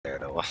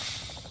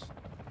Bravo.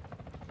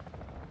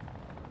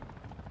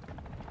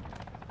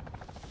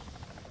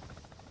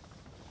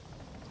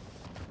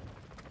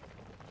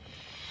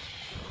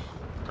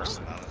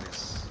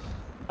 Personalities.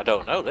 I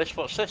don't know this.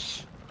 What's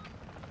this?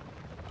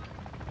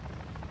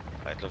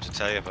 I'd love to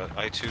tell you, but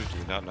I too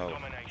do not know.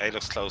 A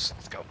looks close.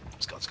 Let's go.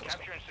 Let's go. Let's go. Let's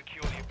go. Capture and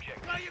secure the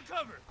objective. Got you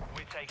covered.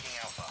 We're taking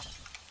Alpha.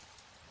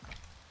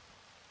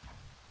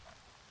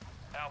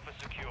 Alpha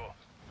secure.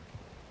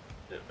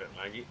 A bit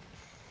laggy.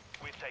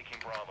 We're taking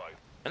Bravo.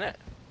 Isn't it?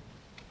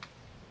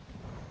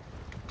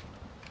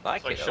 Like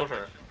It's like it.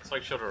 Shutter. It's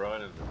like Shutter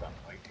Island with that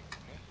lighting.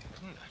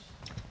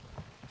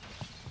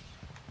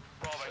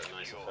 Bravo It's a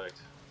nice secure. effect.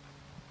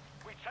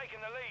 We've taken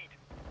the lead.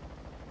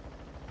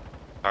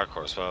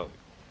 Hardcore as well.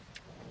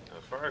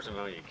 As far as I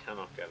know, you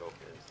cannot get up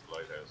into the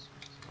lighthouse.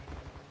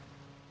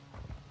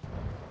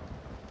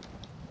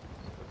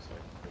 So looks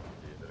like there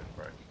could be a bit of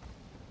crack.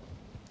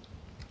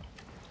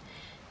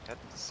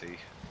 Let's see.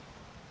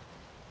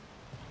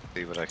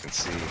 See what I can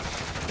see.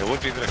 There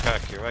would be a bit of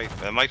crack, you're right.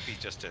 There might be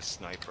just a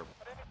sniper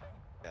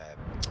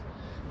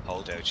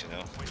holdout, you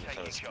know.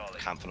 Fellas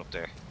camping up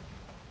there.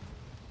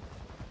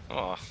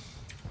 Oh.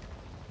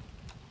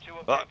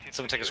 Oh,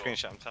 someone take a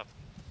screenshot on top.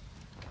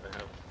 I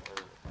have.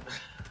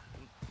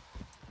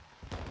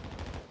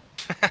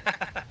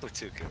 With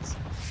 2 kills.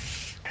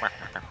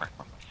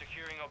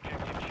 Securing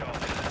objective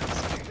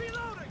Charlie.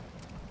 Reloading.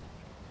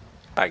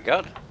 My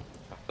God.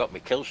 I've got my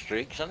kill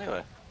streaks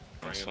anyway.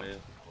 Bring him in.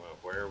 Well,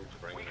 where would you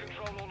bring We him in?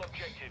 control all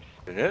objectives.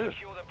 Yeah.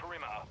 Secure the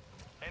perimeter.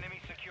 Enemy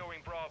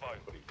securing Bravo.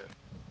 What do you think?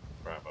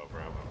 Bravo,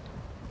 bravo.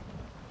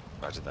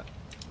 Roger that.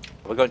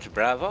 We're going to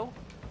Bravo.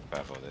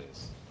 Bravo it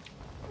is.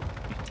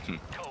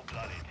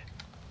 Cold-blooded.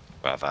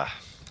 Brava.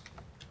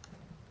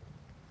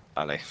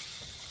 Ali.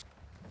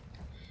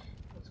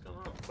 What's going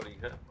on? What are you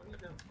doing? What are you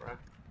doing, bra?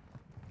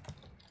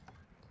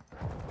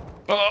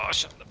 Oh,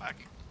 shot in the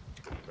back.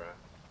 Putty bra.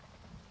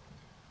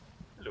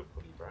 Hello,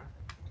 putty bra.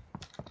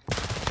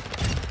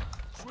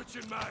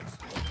 Switching mags.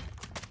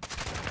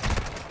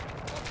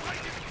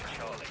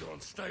 Charlie. Go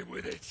on, stay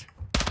with it.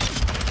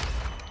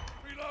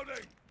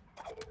 Reloading.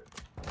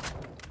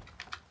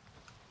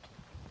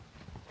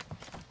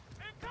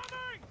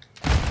 Incoming.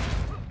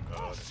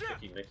 Oh,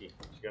 Sticky Mickey.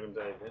 Did you get him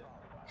down yet?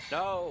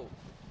 No.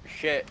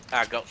 Shit.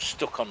 I got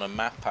stuck on the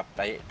map. I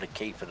baited the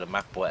key for the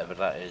map, whatever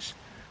that is.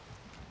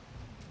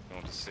 I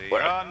want to see.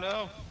 Where? Oh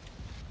no!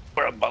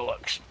 Where are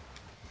bollocks?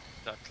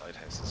 That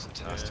lighthouse is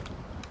fantastic.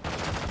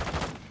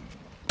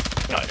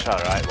 No, it's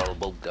alright while the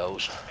bulb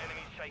goes.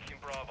 Enemies taking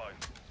Bravo.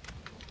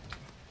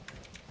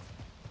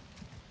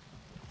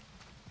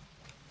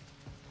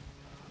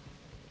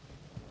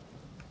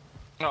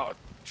 Oh,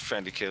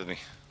 friendly killed me.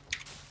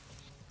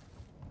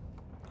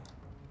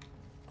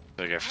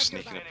 There you go for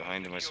sneaking up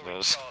behind him, I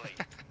suppose.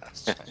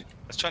 I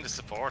was trying to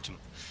support him.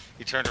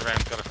 He turned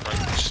around, got a fright,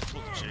 and just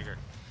pulled the trigger.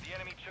 The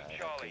enemy took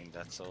Charlie. Being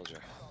that soldier.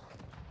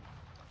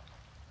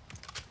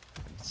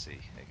 Let's see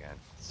again.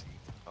 Let's see.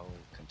 Oh,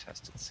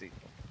 contested C.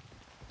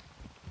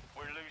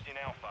 We're losing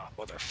Alpha.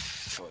 What a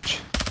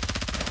fudge.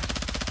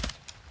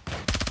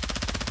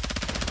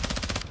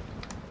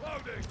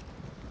 Loading.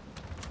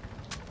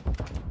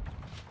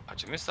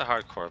 How'd you miss the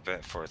hardcore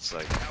bit for it's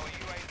like. Our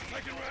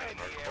UAV is in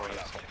the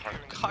area.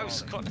 I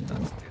was gonna.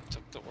 It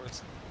took the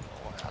words.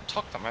 Oh, I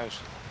took them out.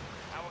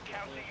 Our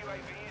counter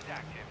UAV is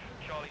active.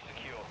 Charlie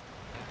secure.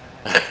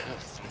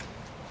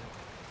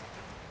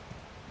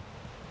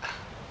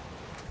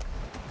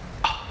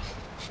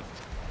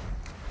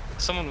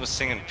 Someone was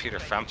singing Peter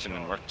Frampton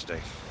in work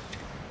today.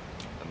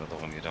 Another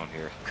one you don't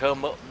hear.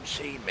 Come up and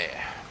see me.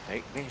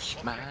 Make me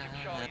smile.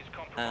 Objective Charlie is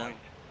compromised.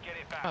 Get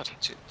it back. God,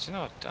 do you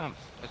know what? Damn,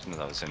 I didn't know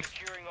that was him.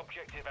 Securing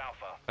objective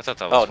Alpha. I thought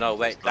that was. Oh no,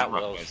 wait, that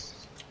Rock was. Boys.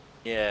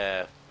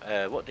 Yeah.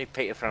 What did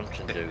Peter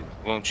Frampton do?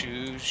 Won't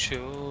you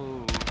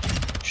show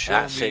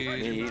That's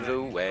me it,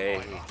 the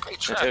way. Great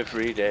track.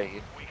 Every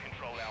day. We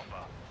control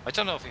Alpha. I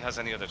don't know if he has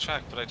any other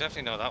track, but I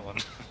definitely know that one.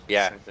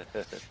 Yeah.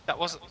 That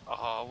wasn't.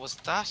 Oh, was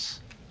that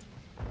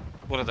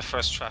one of the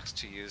first tracks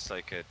to use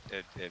like a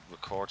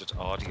recorded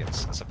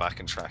audience as a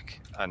backing track?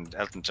 And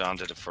Elton John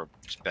did it for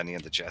Benny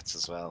and the Jets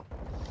as well.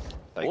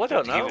 Like, Oh, I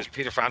don't know.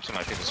 Peter Frampton,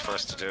 I think, was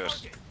first to do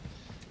it.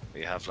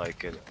 We have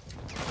like an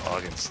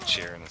audience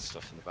cheering and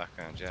stuff in the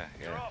background. Yeah,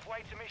 You're yeah.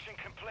 halfway to mission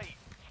complete.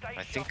 Stay I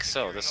shot think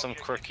so. There's some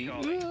securing quirky,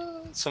 objective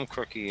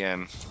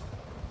Charlie.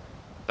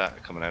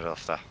 that coming out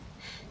of that.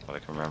 What I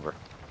can remember.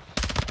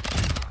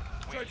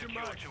 We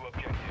secure 2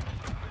 objectives.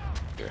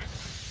 Here.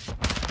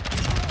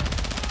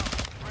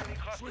 Friendly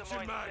cluster Switching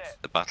mine mags.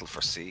 set. The battle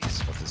for C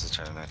is what this is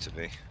turning out to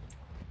be.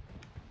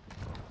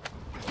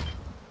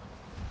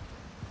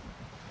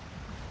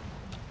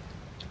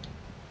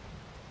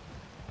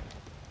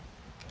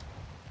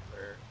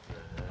 Where?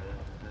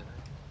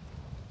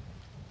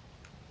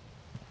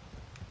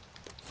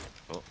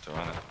 Oh, they're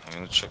on it. I'm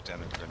gonna chuck down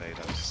a grenade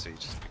on to C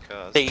just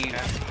because. Steve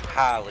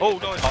Harley. Oh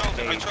and no, the I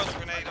Cockney- throw the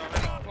grenade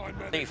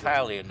already. Steve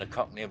Harley and the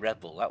Cockney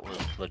Rebel. That was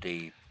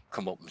bloody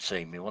come up and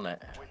see me, wasn't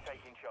it? We're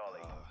taking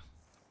Charlie.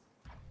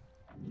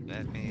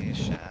 Let me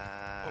shine.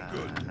 I'm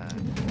good.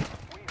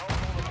 We hold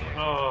all objectives.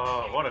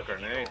 Oh, what a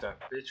grenade, that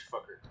bitch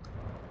fucker.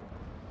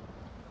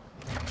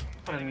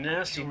 What a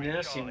nasty,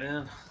 nasty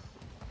man.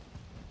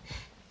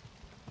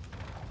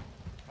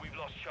 We've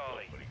lost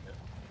Charlie.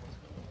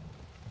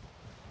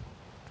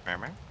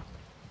 Remember?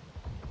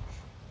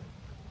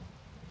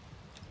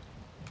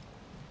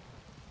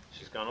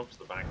 She's gone up to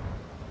the back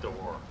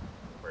door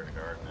where the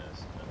garden is.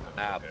 And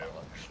Ah, had a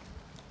look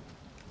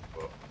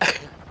bollocks. out,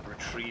 but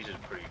retreated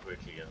pretty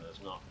quickly and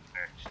has not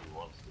actually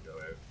wanted to go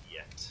out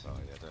yet. Oh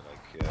yeah, they're like,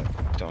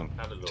 yeah, don't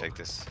Had a look. take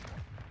this.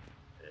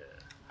 Yeah,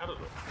 had a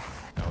look.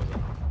 That was it.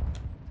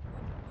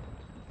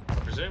 I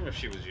presume if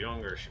she was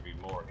younger, she'd be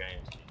more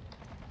game to be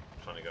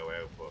trying to go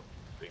out, but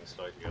being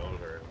slightly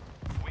older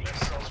and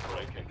less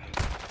striking.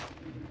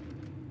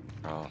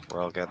 Oh,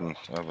 we're all getting.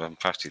 Well, I'm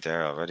practically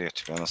there already,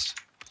 to be honest.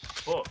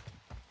 But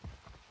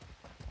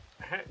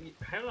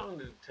how long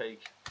did it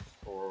take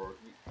for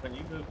when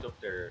you moved up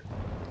there?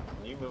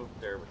 When you moved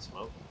there with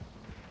Smoke,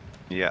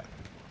 Yeah.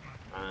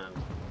 and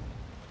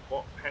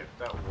how did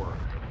that work?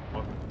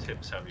 What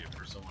tips have you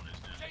for someone who's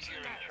doing this?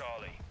 Securing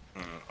Charlie.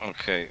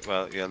 Okay.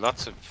 Well, yeah,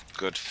 lots of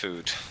good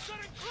food,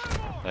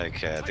 like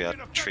the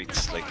odd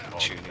treats, like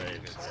tuning.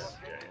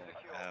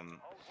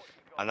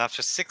 And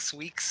after 6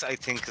 weeks, I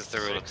think is the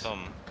rule of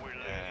thumb. We're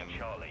losing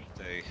Charlie.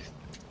 They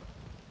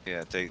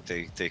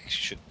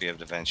should be able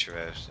to venture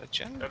out.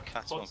 Generally, That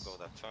cats won't puts- go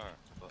that far.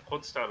 But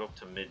Puts that up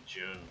to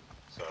mid-June,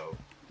 so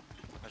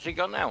Has he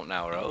gone out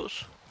now,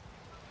 Rose?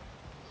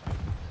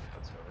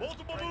 that's what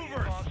Multiple Friendly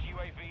movers! advanced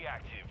UAV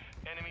active.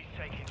 Enemies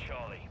taking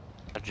Charlie.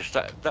 I just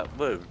that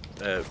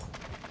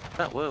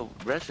were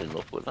resin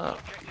up with that.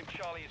 Objective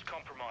Charlie is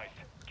compromised.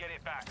 Get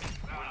it back.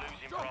 We're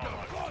losing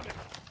Bravo.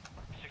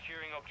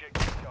 Securing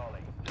objective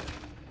Charlie.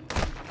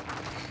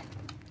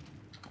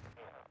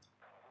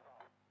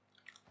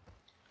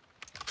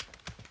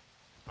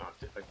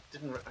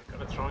 I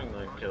got a throwing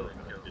knife kill and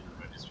it didn't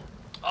register.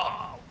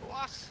 oh,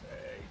 what?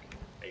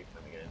 Eight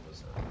when the game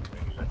was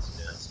really lets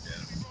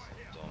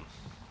down. Done.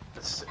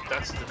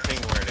 That's the thing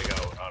where they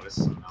go, oh, this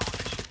is not an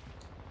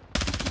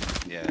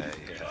issue. Yeah.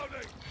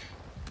 Like,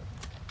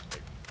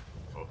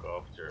 fuck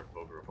off with your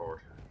bug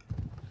report.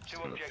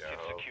 Two objectives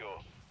go. secure.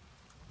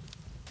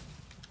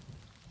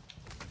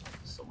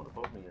 Someone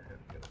above me, I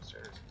have to get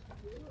upstairs.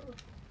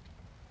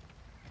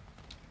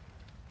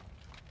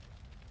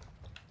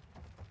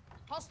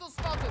 Hostile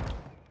spotted.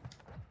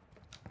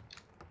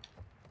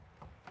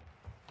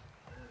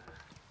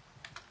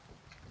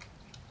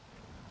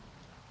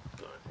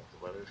 No, I think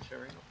the weather's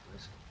clearing up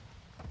nicely.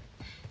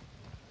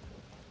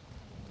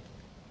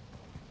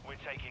 We're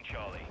taking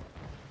Charlie.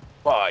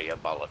 Why, you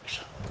bollocks.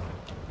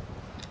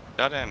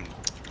 That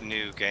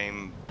new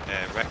game,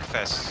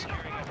 Wreckfest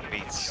Securing objective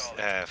beats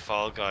Charlie.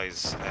 Fall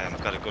Guys.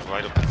 Got a good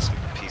write up in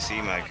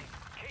PC mag.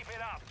 Keep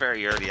it up.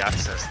 Very early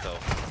access though.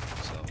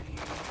 So.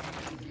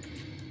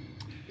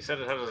 You said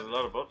it had a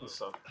lot of buttons,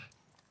 so.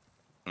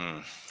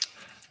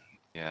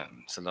 Yeah,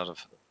 it's a lot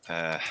of.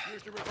 Well,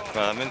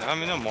 I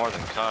mean, no more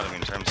than COD. I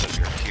mean, in terms of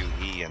your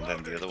QE and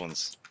then the other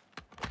ones.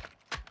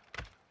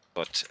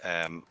 But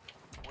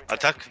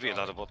that could be a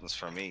lot of buttons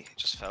for me. It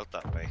just felt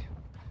that way.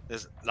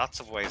 There's lots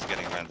of ways of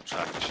getting around the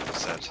track, I should have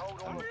said.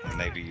 And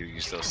maybe you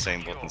use those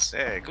same buttons.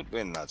 Hey, good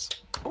win, lads.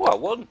 Oh, I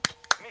won.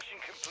 Mission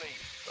complete.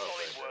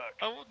 Solid work.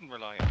 I wouldn't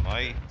rely on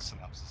my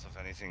synopsis of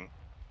anything.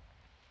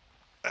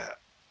 I'll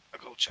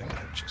go check it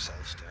out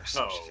yourself there. See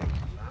what you think.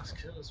 Last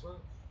kill as well.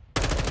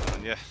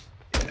 And yeah.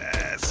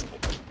 Yes.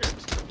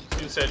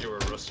 You said you were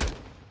rusty.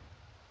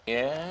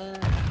 Yeah.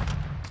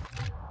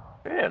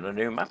 Yeah, the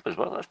new map as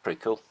well. That's pretty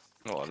cool.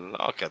 Oh,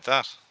 look at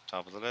that.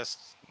 Top of the list.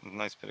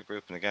 Nice bit of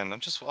grouping again. I'm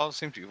just all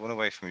seem to be one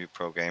away from you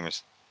pro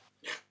gamers.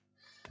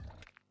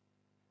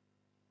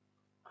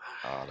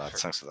 Oh,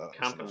 that's thanks for that.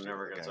 Camping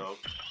never gets old.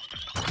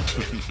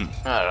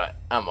 Alright,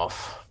 I'm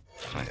off.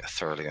 I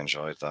thoroughly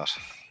enjoyed that.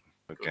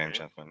 Good game, game.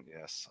 gentlemen.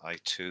 Yes, I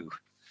too.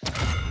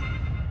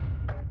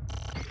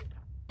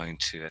 Going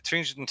to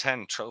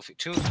 310 trophy,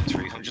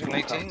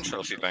 318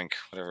 trophy bank,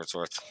 whatever it's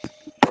worth.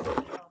 You've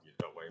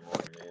got way more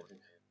than me, I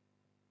think.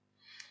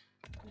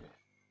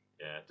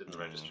 Yeah, it didn't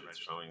register its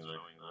throwing.